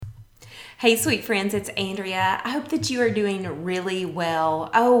Hey, sweet friends, it's Andrea. I hope that you are doing really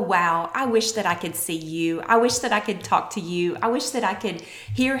well. Oh, wow. I wish that I could see you. I wish that I could talk to you. I wish that I could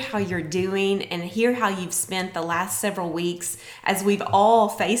hear how you're doing and hear how you've spent the last several weeks as we've all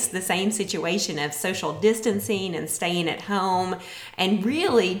faced the same situation of social distancing and staying at home and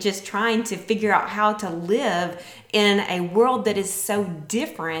really just trying to figure out how to live in a world that is so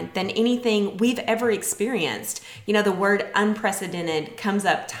different than anything we've ever experienced. You know, the word unprecedented comes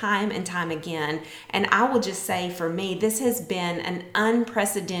up time and time again. And I will just say for me, this has been an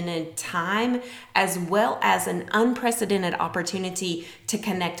unprecedented time as well as an unprecedented opportunity to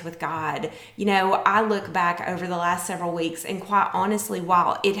connect with God. You know, I look back over the last several weeks and quite honestly,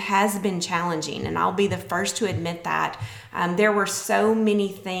 while it has been challenging, and I'll be the first to admit that, there were so many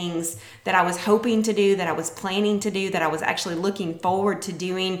things that I was hoping to do, that I was planning to do, that I was actually looking forward to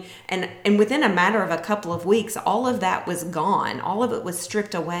doing. And within a matter of a couple of weeks, all of that was gone. All of it was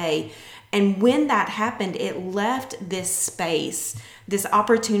stripped away. And when that happened, it left this space, this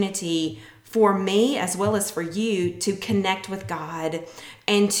opportunity for me as well as for you to connect with God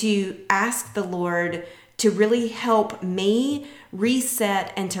and to ask the Lord to really help me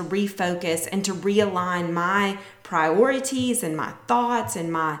reset and to refocus and to realign my priorities and my thoughts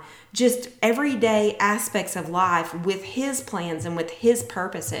and my just everyday aspects of life with His plans and with His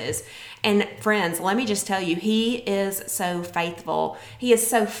purposes. And friends, let me just tell you, He is so faithful. He is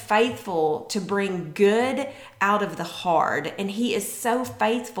so faithful to bring good out of the hard. And He is so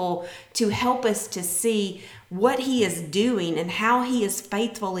faithful to help us to see what He is doing and how He is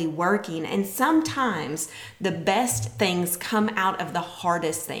faithfully working. And sometimes the best things come out of the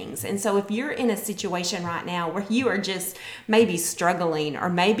hardest things. And so if you're in a situation right now where you are just maybe struggling, or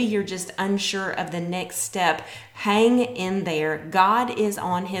maybe you're just unsure of the next step, hang in there. God is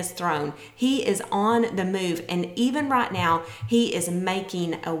on His throne. He is on the move. And even right now, He is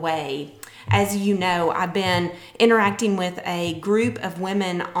making a way. As you know, I've been interacting with a group of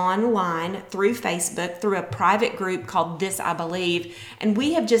women online through Facebook, through a private group called This I Believe, and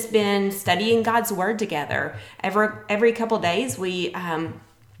we have just been studying God's Word together. Every couple days, we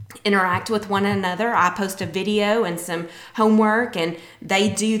interact with one another. I post a video and some homework, and they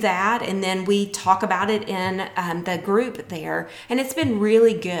do that, and then we talk about it in the group there, and it's been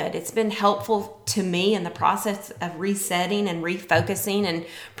really good. It's been helpful to me in the process of resetting and refocusing, and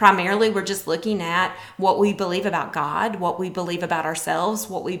primarily we're just looking at what we believe about God, what we believe about ourselves,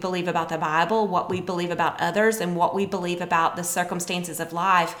 what we believe about the Bible, what we believe about others, and what we believe about the circumstances of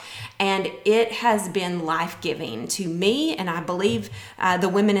life. And it has been life-giving to me, and I believe the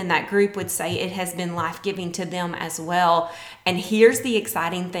women in that group would say it has been life-giving to them as well. And here's the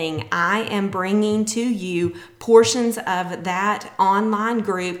exciting thing. I am bringing to you portions of that online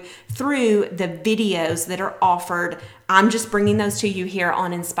group through the videos that are offered. I'm just bringing those to you here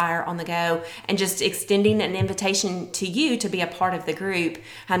on Inspire on the Go and just extending an invitation to you to be a part of the group.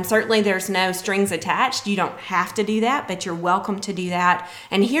 Certainly there's no strings attached. You don't have to do that, but you're welcome to do that.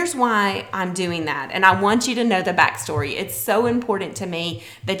 And here's why I'm doing that. And I want you to know the backstory. It's so important to me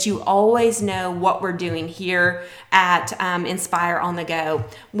that you always know what we're doing here at Inspire on the Go.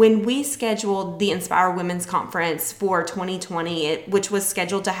 When we scheduled the Inspire Women's Conference for 2020, which was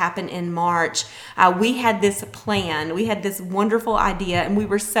scheduled to happen in March, we had this plan. We had this wonderful idea, and we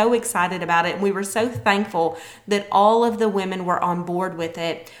were so excited about it, and we were so thankful that all of the women were on board with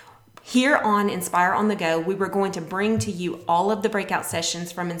it. Here on Inspire on the Go, we were going to bring to you all of the breakout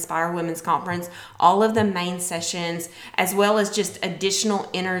sessions from Inspire Women's Conference, all of the main sessions, as well as just additional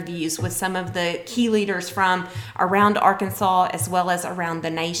interviews with some of the key leaders from around Arkansas as well as around the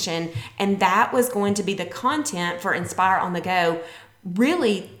nation. And that was going to be the content for Inspire on the Go,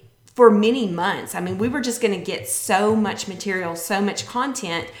 really for many months. I mean, we were just going to get so much material, so much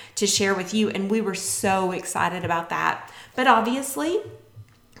content to share with you, and we were so excited about that. But obviously,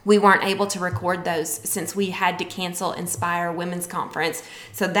 we weren't able to record those since we had to cancel Inspire Women's Conference.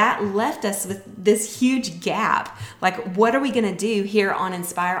 So that left us with this huge gap. Like, what are we going to do here on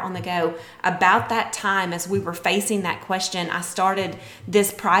Inspire on the Go? About that time, as we were facing that question, I started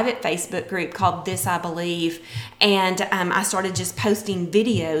this private Facebook group called This I Believe. And I started just posting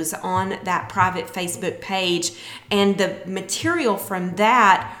videos on that private Facebook page. And the material from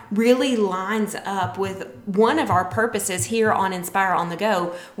that really lines up with one of our purposes here on Inspire on the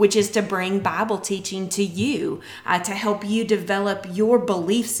Go, which is to bring Bible teaching to you, to help you develop your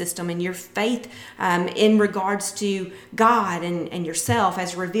belief system and your faith in regards to God and yourself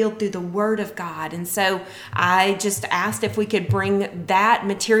as revealed through the Word of God. And so I just asked if we could bring that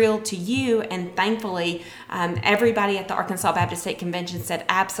material to you, and thankfully everybody at the Arkansas Baptist State Convention said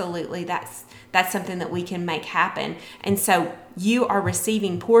absolutely, that's something that we can make happen. And so you are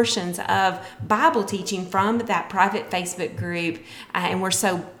receiving portions of Bible teaching from that private Facebook group, and we're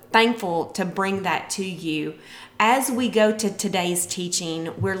so thankful to bring that to you. As we go to today's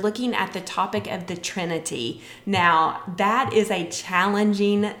teaching, we're looking at the topic of the Trinity. Now, that is a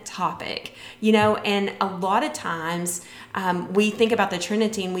challenging topic, and a lot of times we think about the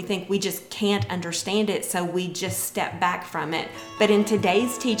Trinity and we think we just can't understand it, so we just step back from it. But in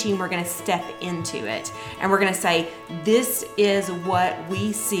today's teaching, we're going to step into it, and we're going to say, this is what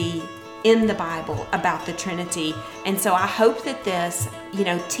we see in the Bible about the Trinity. And so I hope that this,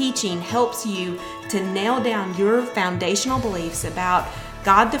 teaching helps you to nail down your foundational beliefs about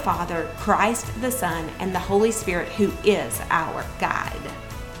God the Father, Christ the Son, and the Holy Spirit, who is our guide.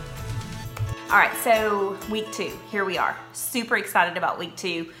 All right, so week 2, here we are. Super excited about week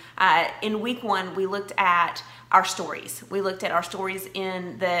 2. In week 1, we looked at our stories. We looked at our stories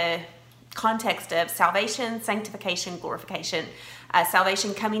in the context of salvation, sanctification, glorification.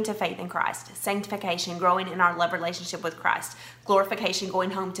 Salvation, coming to faith in Christ. Sanctification, growing in our love relationship with Christ. Glorification,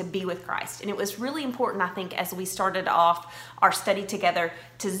 going home to be with Christ. And it was really important, I think, as we started off our study together,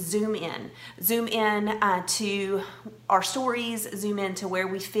 to zoom in to our stories, zoom in to where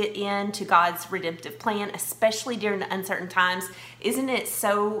we fit in to God's redemptive plan, especially during the uncertain times. Isn't it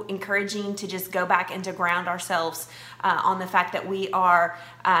so encouraging to just go back and to ground ourselves on the fact that we are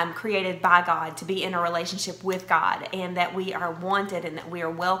created by God to be in a relationship with God, and that we are wanted, and that we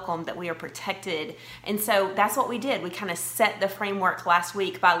are welcomed, that we are protected. And so that's what we did. We kind of set the framework last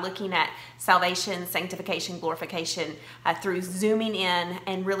week by looking at salvation, sanctification, glorification, through zooming in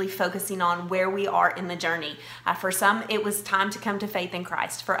and really focusing on where we are in the journey. For some, it was time to come to faith in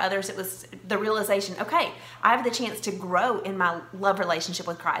Christ. For others, it was the realization, okay, I have the chance to grow in my love relationship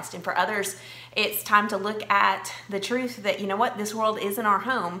with Christ. And for others, it's time to look at the truth that, this world isn't our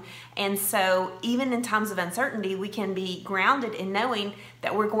home. And so even in times of uncertainty, we can be grounded in knowing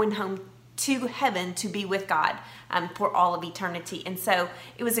that we're going home to heaven to be with God for all of eternity. And so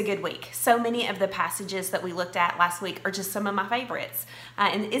it was a good week. So many of the passages that we looked at last week are just some of my favorites.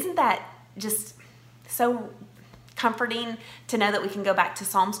 And isn't that just so comforting to know that we can go back to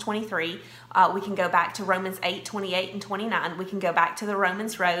Psalms 23, we can go back to Romans 8, 28 and 29, we can go back to the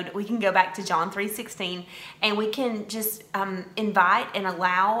Romans Road, we can go back to John 3:16, and we can just invite and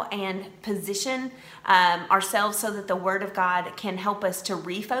allow and position ourselves so that the Word of God can help us to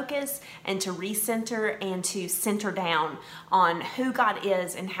refocus and to recenter and to center down on who God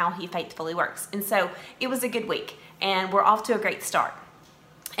is and how He faithfully works. And so it was a good week, and we're off to a great start.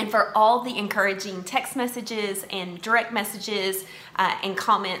 And for all the encouraging text messages and direct messages and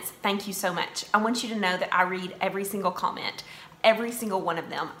comments, thank you so much. I want you to know that I read every single comment, every single one of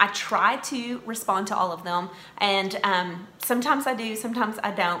them. I try to respond to all of them, and sometimes I do, sometimes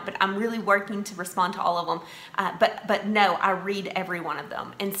I don't, but I'm really working to respond to all of them. But no, I read every one of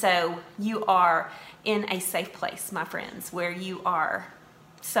them. And so you are in a safe place, my friends, where you are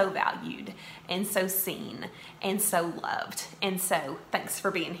so valued and so seen and so loved. And so thanks for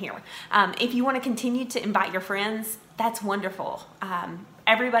being here. If you want to continue to invite your friends, that's wonderful.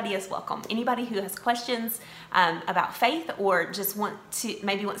 Everybody is welcome. Anybody who has questions about faith, or just wants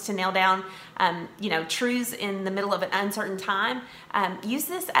to nail down truths in the middle of an uncertain time, use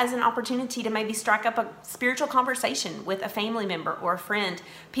this as an opportunity to maybe strike up a spiritual conversation with a family member or a friend.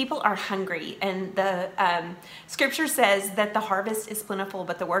 People are hungry, and the scripture says that the harvest is plentiful,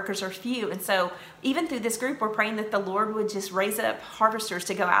 but the workers are few. And so even through this group, we're praying that the Lord would just raise up harvesters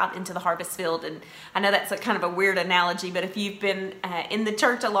to go out into the harvest field. And I know that's kind of a weird analogy, but if you've been in the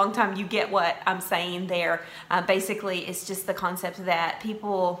church a long time, you get what I'm saying there. Basically, it's just the concept that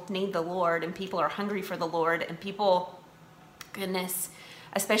people need the Lord, and people are hungry for the Lord, and people, goodness,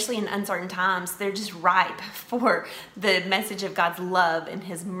 especially in uncertain times, they're just ripe for the message of God's love and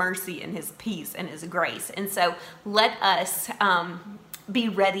His mercy and His peace and His grace. And so let us be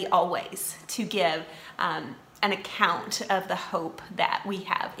ready always to give an account of the hope that we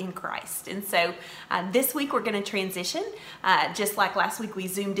have in Christ. And so this week we're going to transition. Just like last week we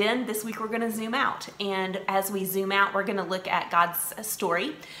zoomed in, this week we're going to zoom out. And as we zoom out, we're going to look at God's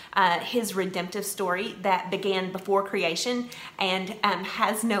story, His redemptive story that began before creation and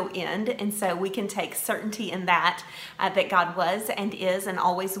has no end. And so we can take certainty in that God was and is and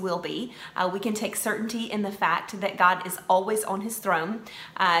always will be. We can take certainty in the fact that God is always on His throne,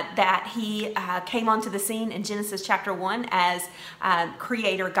 that He came onto the scene in Genesis chapter 1 as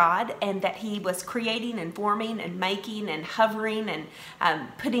creator God, and that he was creating and forming and making and hovering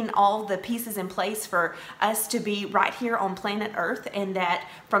and putting all the pieces in place for us to be right here on planet Earth, and that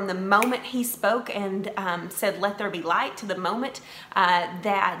from the moment he spoke and said, "Let there be light," to the moment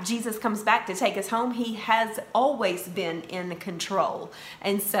that Jesus comes back to take us home, he has always been in control.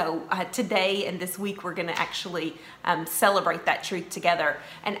 And so today and this week, we're going to actually celebrate that truth together.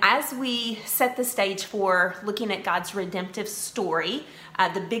 And as we set the stage for looking at God's redemptive story,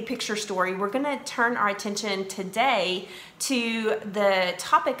 the big picture story, we're going to turn our attention today to the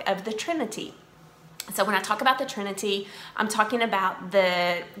topic of the Trinity. So when I talk about the Trinity, I'm talking about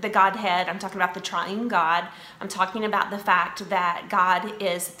the Godhead. I'm talking about the triune God. I'm talking about the fact that God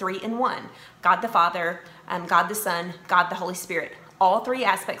is 3 in 1. God the Father, God the Son, God the Holy Spirit. All three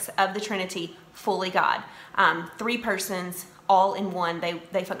aspects of the Trinity, fully God. 3 persons, all in one.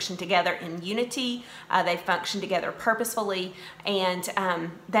 They function together in unity. They function together purposefully, and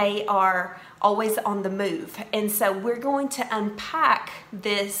they are always on the move. And so we're going to unpack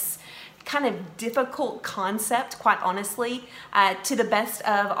this kind of difficult concept, quite honestly, to the best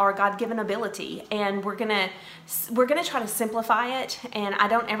of our God-given ability. And we're gonna try to simplify it. And I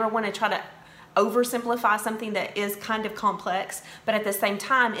don't ever want to try to oversimplify something that is kind of complex, but at the same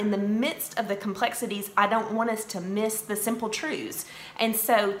time, in the midst of the complexities, I don't want us to miss the simple truths. And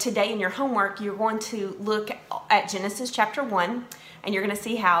so today in your homework, you're going to look at Genesis chapter 1, and you're going to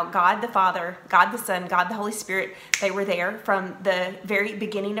see how God the Father, God the Son, God the Holy Spirit, they were there from the very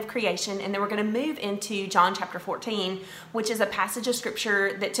beginning of creation. And then we're going to move into John chapter 14, which is a passage of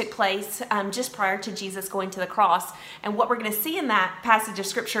scripture that took place just prior to Jesus going to the cross. And what we're going to see in that passage of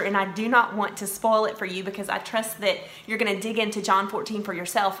scripture, and I do not want to spoil it for you because I trust that you're going to dig into John 14 for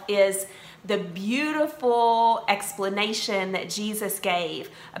yourself, is the beautiful explanation that Jesus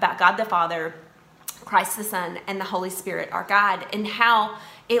gave about God the Father, Christ the Son, and the Holy Spirit, our God, and how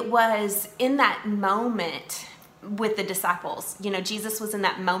it was in that moment with the disciples. You know, Jesus was in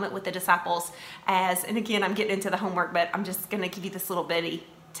that moment with the disciples and again, I'm getting into the homework, but I'm just going to give you this little bitty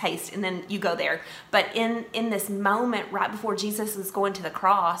taste and then you go there. But in this moment right before Jesus is going to the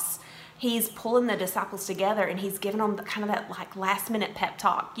cross, he's pulling the disciples together and he's giving them kind of that like last minute pep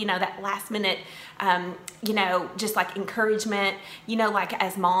talk, you know, that last minute, just like encouragement, you know, like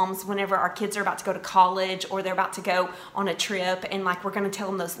as moms, whenever our kids are about to go to college or they're about to go on a trip and like we're going to tell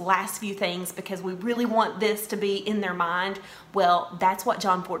them those last few things because we really want this to be in their mind. Well, that's what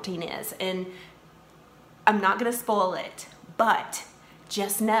John 14 is. And I'm not going to spoil it, but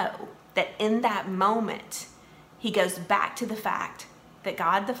just know that in that moment, he goes back to the fact that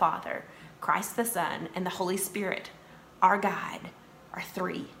God the Father, Christ the Son, and the Holy Spirit, our God, are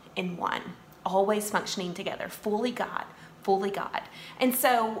 3 in 1, always functioning together, fully God, fully God. And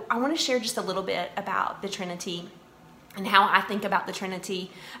so I want to share just a little bit about the Trinity and how I think about the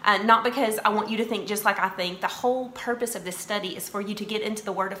Trinity, not because I want you to think just like I think. The whole purpose of this study is for you to get into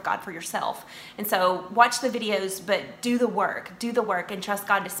the Word of God for yourself. And so watch the videos, but do the work and trust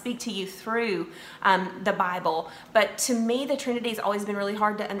God to speak to you through the Bible. But to me, the Trinity has always been really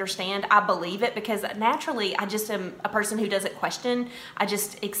hard to understand. I believe it because naturally I just am a person who doesn't question. I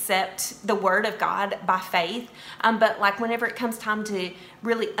just accept the Word of God by faith. But like whenever it comes time to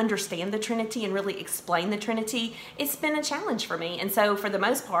really understand the Trinity and really explain the Trinity, it's been a challenge for me. And so for the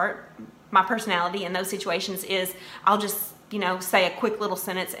most part, my personality in those situations is I'll just, say a quick little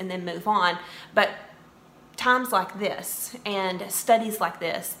sentence and then move on. But times like this and studies like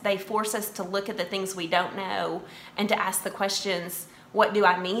this, they force us to look at the things we don't know and to ask the questions, what do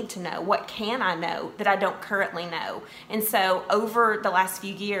I need to know? What can I know that I don't currently know? And so over the last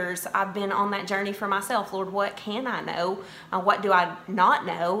few years, I've been on that journey for myself. Lord, what can I know? What do I not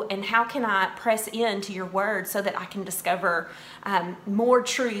know? And how can I press into your word so that I can discover more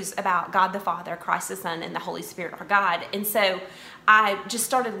truths about God the Father, Christ the Son, and the Holy Spirit, our God? And so I just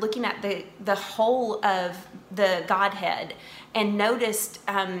started looking at the whole of the Godhead and noticed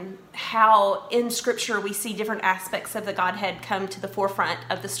how in Scripture we see different aspects of the Godhead come to the forefront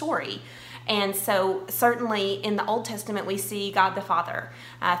of the story. And so certainly in the Old Testament we see God the Father.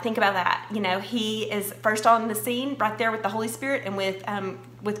 Think about that. He is first on the scene right there with the Holy Spirit, and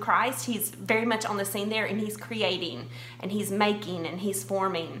with Christ, he's very much on the scene there, and he's creating and he's making and he's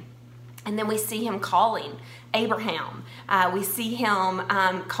forming. And then we see him calling Abraham. We see him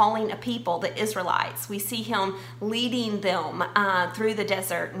calling a people, the Israelites. We see him leading them through the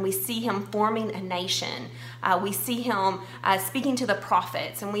desert, and we see him forming a nation. We see him speaking to the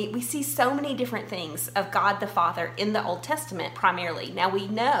prophets, and we see so many different things of God the Father in the Old Testament primarily. Now we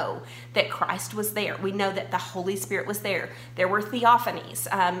know that Christ was there. We know that the Holy Spirit was there. There were theophanies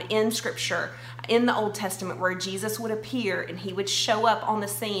in Scripture in the Old Testament where Jesus would appear and he would show up on the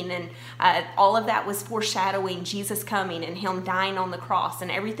scene, and all of that was foreshadowing Jesus coming and him dying on the cross, and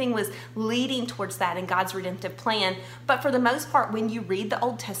everything was leading towards that in God's redemptive plan. But for the most part, when you read the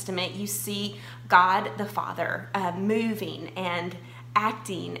Old Testament, you see God the Father moving and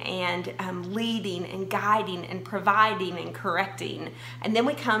acting and leading and guiding and providing and correcting. And then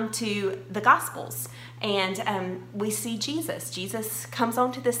we come to the Gospels, and we see Jesus. Jesus comes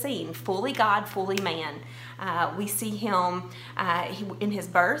onto the scene, fully God, fully man. We see him in his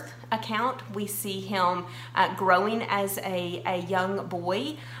birth account. We see him growing as a young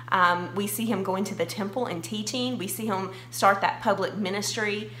boy. We see him going to the temple and teaching. We see him start that public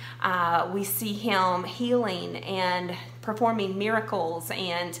ministry. We see him healing and performing miracles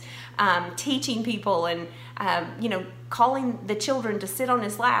and teaching people, and calling the children to sit on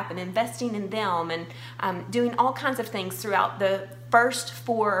his lap and investing in them, and doing all kinds of things throughout the first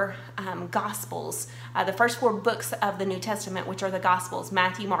four Gospels, the first four books of the New Testament, which are the Gospels,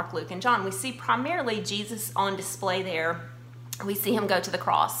 Matthew, Mark, Luke, and John. We see primarily Jesus on display there. We see him go to the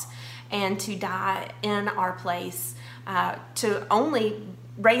cross and to die in our place, to only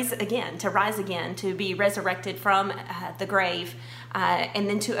rise again, to be resurrected from the grave, and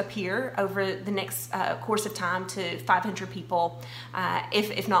then to appear over the next course of time to 500 people,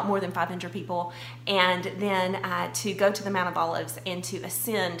 if not more than 500 people, and then to go to the Mount of Olives and to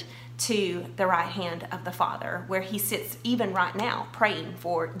ascend to the right hand of the Father, where he sits even right now praying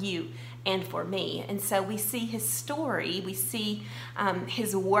for you and for me. And so we see his story, we see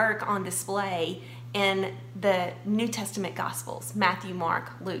his work on display in the New Testament Gospels, Matthew,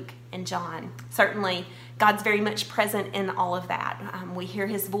 Mark, Luke, and John. Certainly, God's very much present in all of that. We hear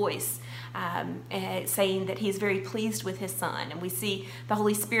his voice saying that he's very pleased with his Son, and we see the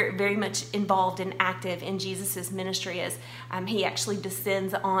Holy Spirit very much involved and active in Jesus's ministry as he actually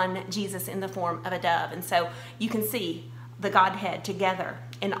descends on Jesus in the form of a dove. And so you can see the Godhead together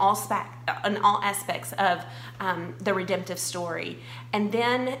in all aspects of the redemptive story. And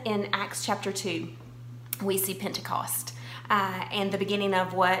then in Acts chapter 2, we see Pentecost and the beginning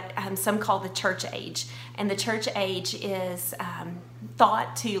of what some call the church age. And the church age is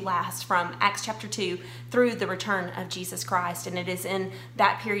thought to last from Acts chapter 2 through the return of Jesus Christ. And it is in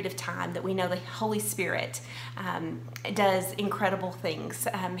that period of time that we know the Holy Spirit does incredible things.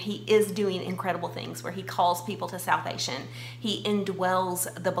 He is doing incredible things where he calls people to salvation. He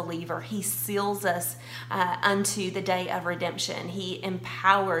indwells the believer. He seals us unto the day of redemption. He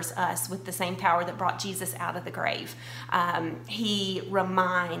empowers us with the same power that brought Jesus out of the grave. He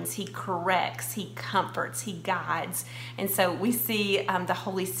reminds, he corrects, he comforts, he guides. And so we see the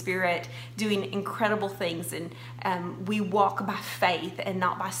Holy Spirit doing incredible things, and we walk by faith and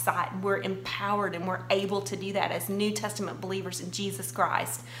not by sight. We're empowered and we're able to do that as New Testament believers in Jesus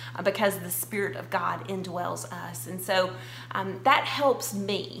Christ because the Spirit of God indwells us. And so that helps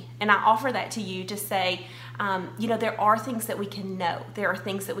me, and I offer that to you to say, there are things that we can know. There are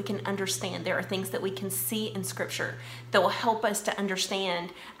things that we can understand. There are things that we can see in Scripture that will help us to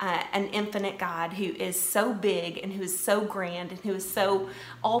understand an infinite God who is so big and who is so grand and who is so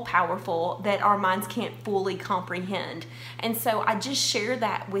all-powerful that our minds can't fully comprehend. And so I just share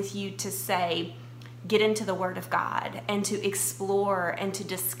that with you to say, get into the Word of God and to explore and to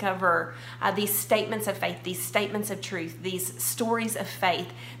discover these statements of faith, these statements of truth, these stories of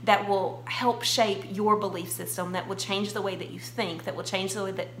faith that will help shape your belief system, that will change the way that you think, that will change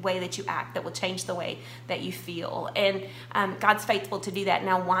the way that you act, that will change the way that you feel. And God's faithful to do that.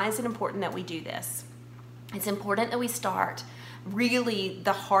 Now, why is it important that we do this? It's important that we start really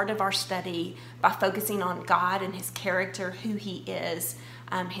the heart of our study by focusing on God and his character, who he is,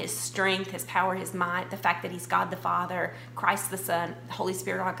 his strength, his power, his might, the fact that he's God the Father, Christ the Son, the Holy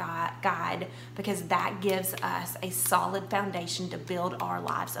Spirit our guide, because that gives us a solid foundation to build our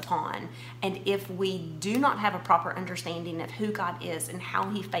lives upon. And if we do not have a proper understanding of who God is and how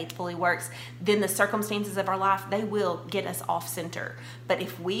he faithfully works, then the circumstances of our life, they will get us off center. But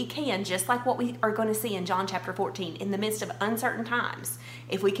if we can, just like what we are going to see in John chapter 14, in the midst of uncertain uncertain times,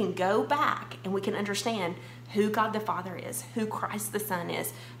 if we can go back and we can understand who God the Father is, who Christ the Son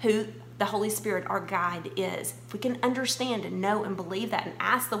is, who the Holy Spirit, our guide, is, if we can understand and know and believe that and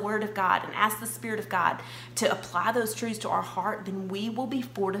ask the Word of God and ask the Spirit of God to apply those truths to our heart, then we will be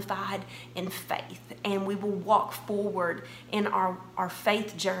fortified in faith and we will walk forward in our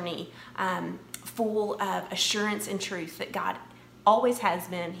faith journey full of assurance and truth that God always has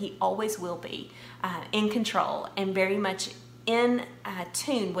been, He always will be in control and very much in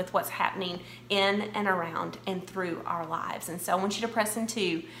tune with what's happening in and around and through our lives. And so I want you to press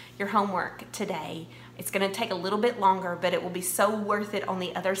into your homework today. It's going to take a little bit longer, but it will be so worth it on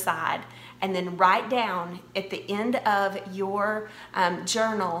the other side. And then write down at the end of your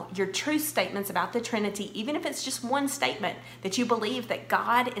journal your truth statements about the Trinity, even if it's just one statement, that you believe that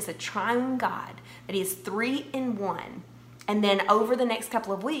God is a triune God, that He is 3 in 1. And then over the next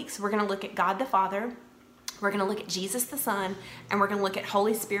couple of weeks, we're going to look at God the Father, we're going to look at Jesus the Son, and we're going to look at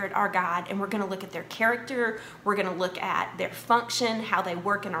Holy Spirit, our God, and we're going to look at their character. We're going to look at their function, how they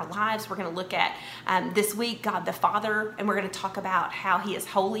work in our lives. We're going to look at this week, God the Father, and we're going to talk about how He is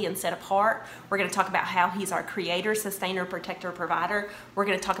holy and set apart. We're going to talk about how He's our creator, sustainer, protector, provider. We're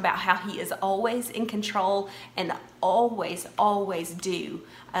going to talk about how He is always in control and always due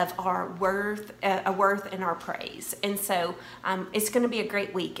of our worth and our praise. And so it's going to be a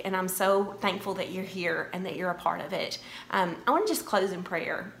great week, and I'm so thankful that you're here and that you're a part of it. I want to just close in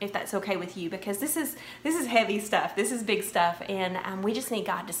prayer, if that's okay with you, because this is heavy stuff. This is big stuff, and we just need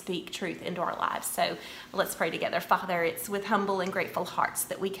God to speak truth into our lives. So let's pray together. Father, it's with humble and grateful hearts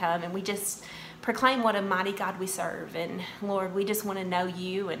that we come, and we just proclaim what a mighty God we serve. And Lord, we just want to know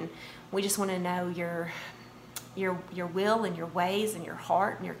You, and we just want to know Your will and Your ways and Your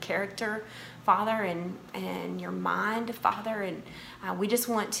heart and Your character, Father, and Your mind, Father. And we just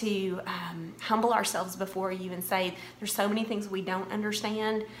want to humble ourselves before You and say there's so many things we don't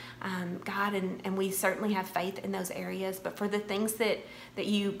understand, God, and we certainly have faith in those areas. But for the things that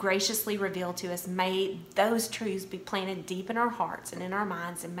You graciously reveal to us, may those truths be planted deep in our hearts and in our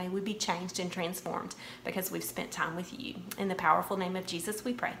minds, and may we be changed and transformed because we've spent time with You. In the powerful name of Jesus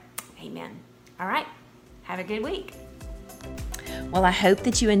we pray. Amen. All right. Have a good week. Well, I hope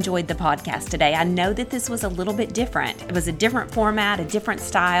that you enjoyed the podcast today. I know that this was a little bit different. It was a different format, a different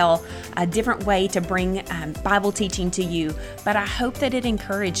style, a different way to bring Bible teaching to you, but I hope that it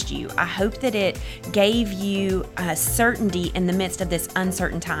encouraged you. I hope that it gave you certainty in the midst of this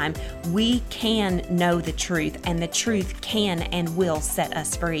uncertain time. We can know the truth, and the truth can and will set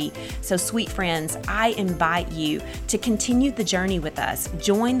us free. So, sweet friends, I invite you to continue the journey with us.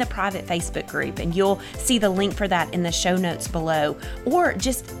 Join the private Facebook group, and you'll see the link for that in the show notes below. Or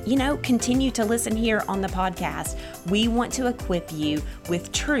just, continue to listen here on the podcast. We want to equip you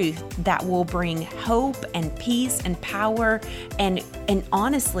with truth that will bring hope and peace and power and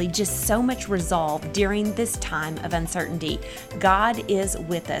honestly, just so much resolve during this time of uncertainty. God is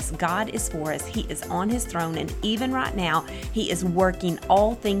with us. God is for us. He is on His throne. And even right now, He is working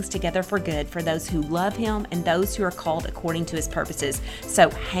all things together for good for those who love Him and those who are called according to His purposes. So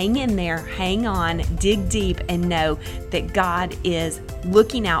hang in there, hang on, dig deep, and know that God is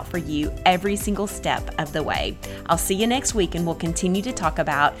looking out for you every single step of the way. I'll see you next week, and we'll continue to talk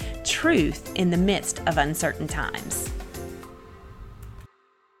about truth in the midst of uncertain times.